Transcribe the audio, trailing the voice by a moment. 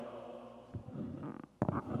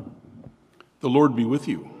The Lord be with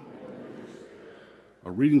you.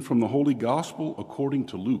 A reading from the Holy Gospel according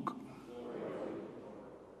to Luke.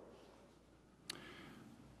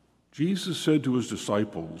 Jesus said to his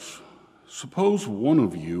disciples, "Suppose one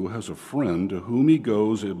of you has a friend to whom he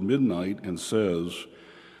goes at midnight and says,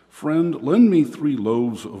 'Friend, lend me 3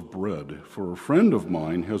 loaves of bread, for a friend of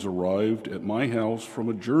mine has arrived at my house from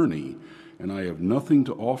a journey, and I have nothing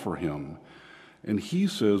to offer him.' And he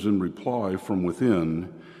says in reply from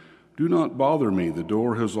within, 'Do not bother me, the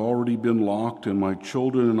door has already been locked and my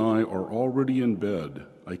children and I are already in bed.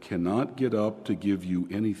 I cannot get up to give you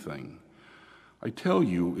anything.' I tell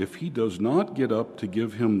you, if he does not get up to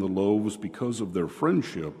give him the loaves because of their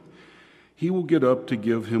friendship, he will get up to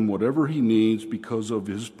give him whatever he needs because of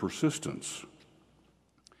his persistence.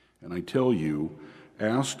 And I tell you,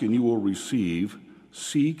 ask and you will receive,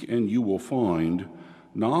 seek and you will find,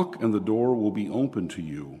 knock and the door will be open to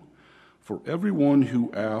you. For everyone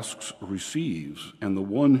who asks receives, and the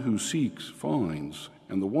one who seeks finds,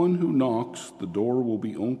 and the one who knocks, the door will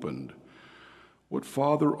be opened. What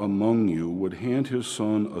father among you would hand his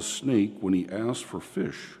son a snake when he asks for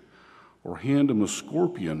fish, or hand him a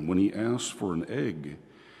scorpion when he asks for an egg?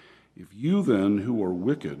 If you then, who are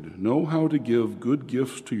wicked, know how to give good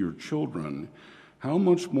gifts to your children, how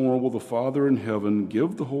much more will the Father in heaven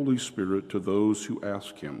give the Holy Spirit to those who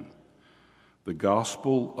ask him?" The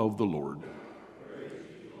Gospel of the Lord.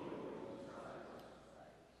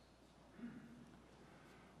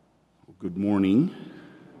 Good morning.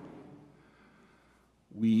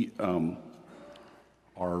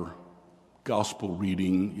 Our gospel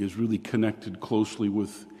reading is really connected closely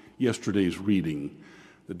with yesterday's reading.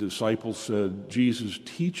 The disciples said, "Jesus,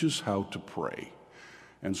 teach us how to pray."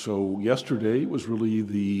 And so yesterday was really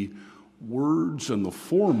the words and the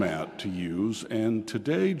format to use, and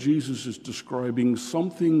today Jesus is describing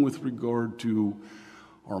something with regard to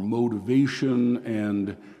our motivation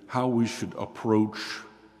and how we should approach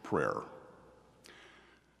prayer.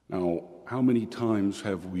 Now, how many times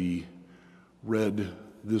have we read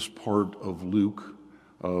this part of Luke,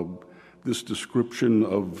 this description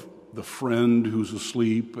of the friend who's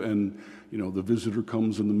asleep and, the visitor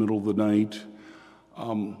comes in the middle of the night?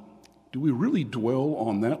 Do we really dwell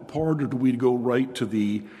on that part, or do we go right to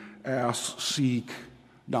the ask, seek,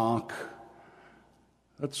 knock?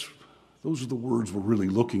 Those are the words we're really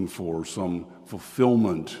looking for, some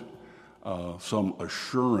fulfillment, some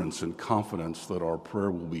assurance and confidence that our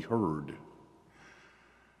prayer will be heard.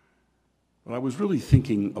 But I was really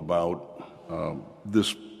thinking about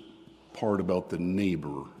this part about the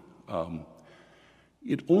neighbor.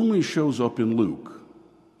 It only shows up in Luke.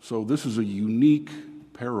 So this is a unique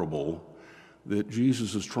parable that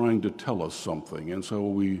Jesus is trying to tell us something. And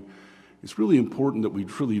so it's really important that we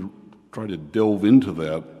really try to delve into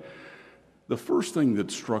that. The first thing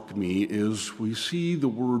that struck me is we see the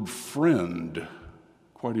word friend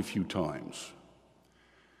quite a few times.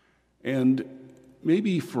 And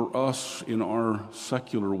maybe for us in our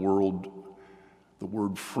secular world, the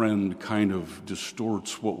word friend kind of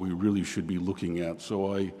distorts what we really should be looking at.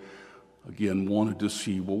 So I, again, wanted to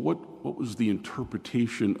see, what was the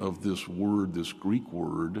interpretation of this word, this Greek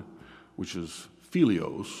word, which is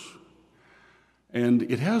philios? And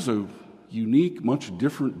it has a unique, much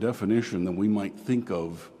different definition than we might think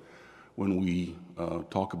of when we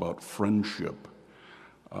talk about friendship.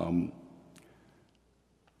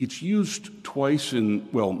 It's used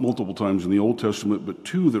multiple times in the Old Testament, but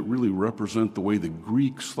 2 that really represent the way the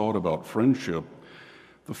Greeks thought about friendship.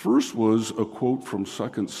 The first was a quote from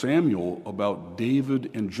 2 Samuel about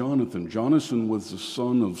David and Jonathan. Jonathan was the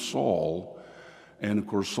son of Saul, and of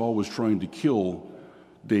course Saul was trying to kill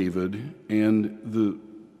David, and the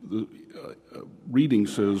reading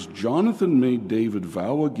says, "Jonathan made David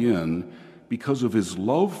vow again because of his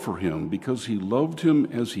love for him, because he loved him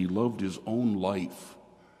as he loved his own life."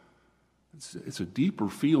 It's a deeper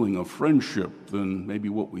feeling of friendship than maybe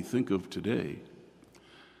what we think of today.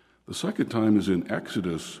 The second time is in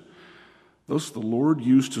Exodus. "Thus the Lord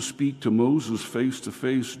used to speak to Moses face to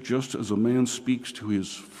face, just as a man speaks to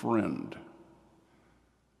his friend."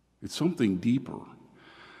 It's something deeper.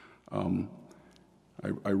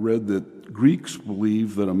 I read that Greeks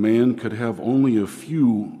believed that a man could have only a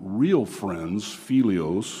few real friends,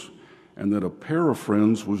 philios, and that a pair of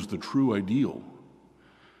friends was the true ideal.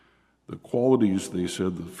 The qualities, they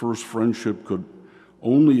said, the first friendship could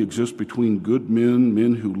only exist between good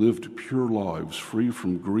men who lived pure lives, free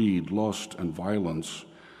from greed, lust, and violence.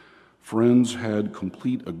 Friends had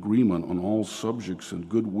complete agreement on all subjects and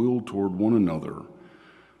goodwill toward one another.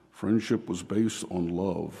 Friendship was based on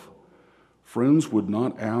love. Friends would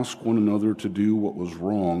not ask one another to do what was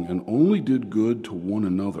wrong and only did good to one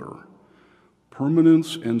another.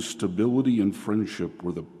 Permanence and stability in friendship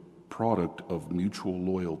were the product of mutual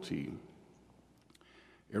loyalty.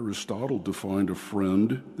 Aristotle defined a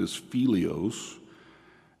friend, this philios,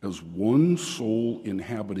 as one soul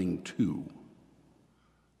inhabiting two.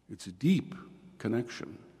 It's a deep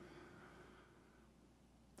connection.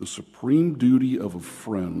 The supreme duty of a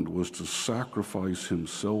friend was to sacrifice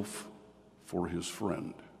himself for his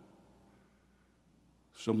friend.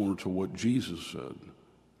 Similar to what Jesus said,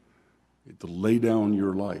 to lay down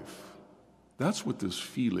your life. That's what this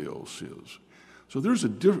philios is. So there's a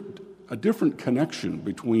different connection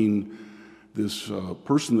between this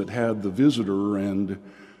person that had the visitor and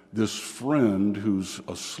this friend who's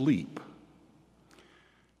asleep.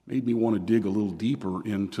 Made me want to dig a little deeper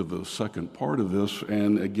into the second part of this.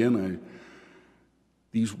 And again,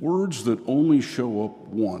 these words that only show up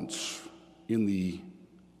once in the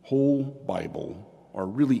whole Bible are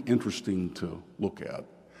really interesting to look at.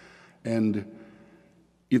 And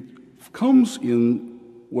it comes in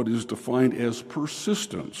what is defined as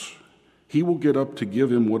persistence. He will get up to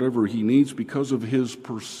give him whatever he needs because of his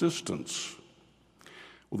persistence.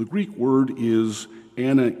 Well, the Greek word is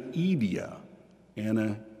anaidia.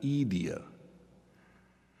 Anaidia.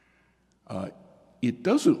 It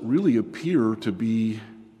doesn't really appear to be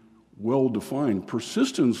well defined.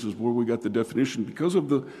 Persistence is where we got the definition because of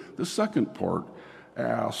the second part,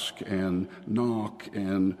 ask and knock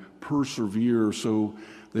and persevere. So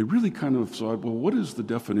they really kind of thought, well, what is the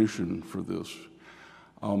definition for this?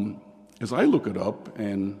 As I look it up,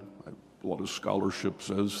 and a lot of scholarship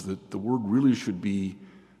says that the word really should be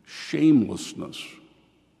shamelessness.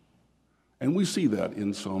 And we see that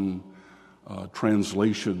in some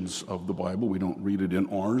translations of the Bible. We don't read it in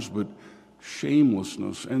ours, but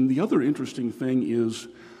shamelessness. And the other interesting thing is,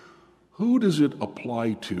 who does it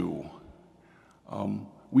apply to?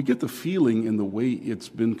 We get the feeling in the way it's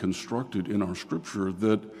been constructed in our scripture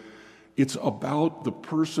that it's about the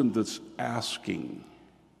person that's asking.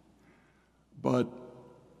 But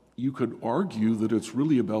you could argue that it's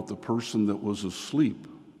really about the person that was asleep.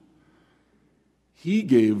 He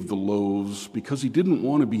gave the loaves because he didn't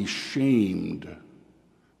want to be shamed,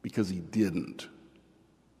 because he didn't.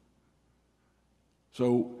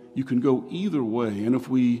 So you can go either way. And if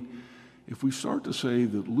we start to say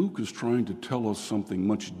that Luke is trying to tell us something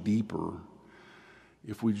much deeper,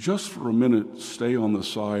 if we just for a minute stay on the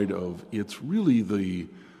side of it's really the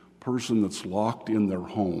person that's locked in their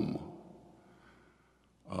home,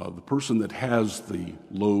 the person that has the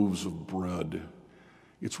loaves of bread,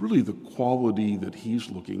 it's really the quality that he's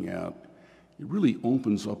looking at. It really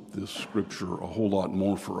opens up this scripture a whole lot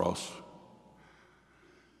more for us.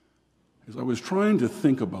 As I was trying to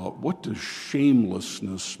think about what does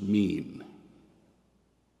shamelessness mean?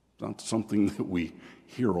 It's not something that we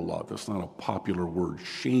hear a lot. That's not a popular word,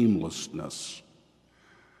 shamelessness.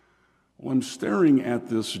 Well, I'm staring at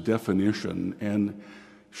this definition, and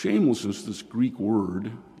shamelessness, this Greek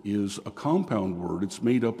word, is a compound word. It's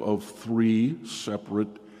made up of three separate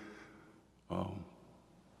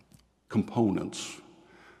components.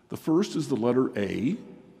 The first is the letter A.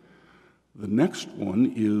 The next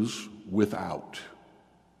one is without.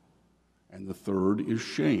 And the third is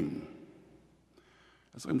shame.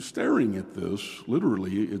 As I'm staring at this,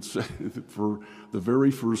 literally, it's for the very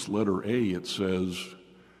first letter A, it says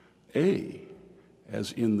A,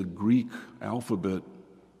 as in the Greek alphabet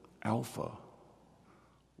alpha,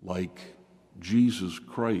 like Jesus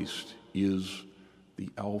Christ is the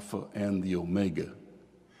Alpha and the Omega.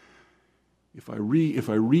 If I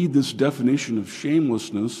read this definition of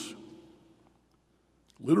shamelessness,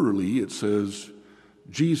 literally it says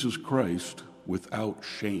Jesus Christ without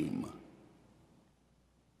shame.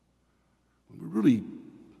 When we really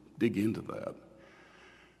dig into that,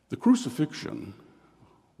 the crucifixion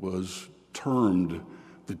was termed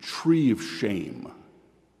the tree of shame.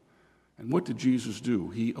 And what did Jesus do?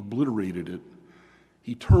 He obliterated it.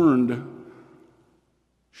 He turned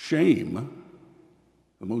shame,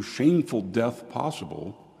 the most shameful death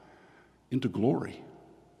possible, into glory.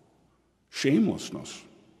 Shamelessness.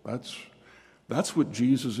 That's what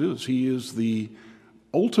Jesus is. He is the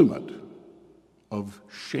ultimate of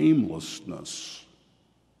shamelessness.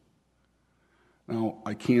 Now,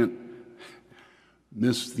 I can't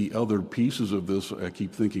miss the other pieces of this. I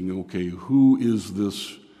keep thinking, okay, who is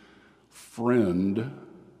this friend?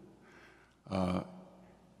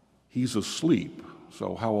 He's asleep.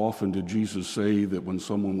 So how often did Jesus say that when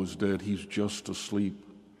someone was dead, he's just asleep?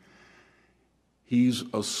 He's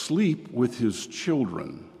asleep with his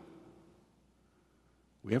children.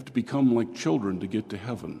 We have to become like children to get to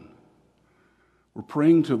heaven. We're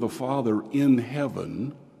praying to the Father in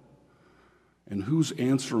heaven, and who's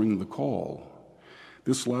answering the call?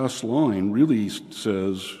 This last line really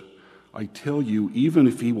says, I tell you, even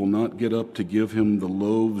if he will not get up to give him the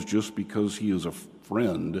loaves just because he is a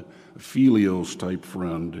friend, a Philios type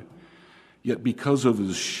friend, yet because of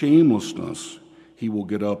his shamelessness, he will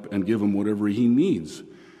get up and give him whatever he needs.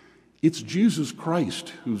 It's Jesus Christ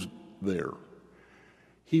who's there.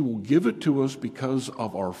 He will give it to us because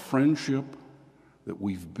of our friendship that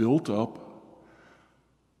we've built up,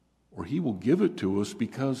 or he will give it to us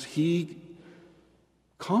because he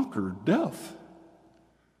conquered death.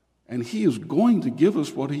 And he is going to give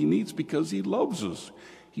us what he needs because he loves us.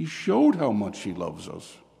 He showed how much he loves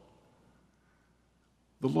us.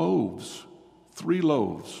 The loaves, 3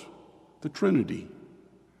 loaves, the Trinity.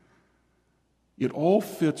 It all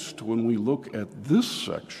fits to when we look at this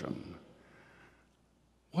section.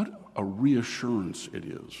 What a reassurance it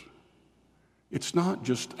is. It's not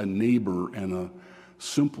just a neighbor and a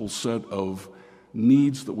simple set of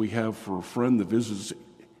needs that we have for a friend that visits.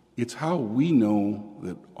 It's how we know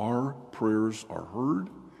that our prayers are heard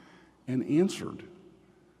and answered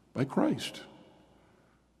by Christ,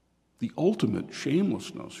 the ultimate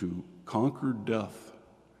shamelessness who conquered death.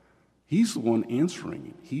 He's the one answering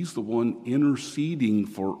it. He's the one interceding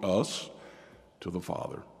for us to the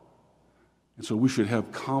Father. And so we should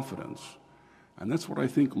have confidence. And that's what I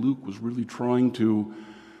think Luke was really trying to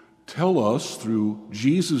tell us through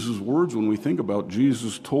Jesus' words. When we think about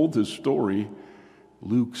Jesus told this story,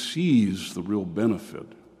 Luke sees the real benefit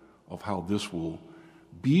of how this will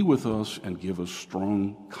be with us and give us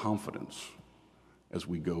strong confidence as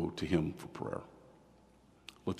we go to him for prayer.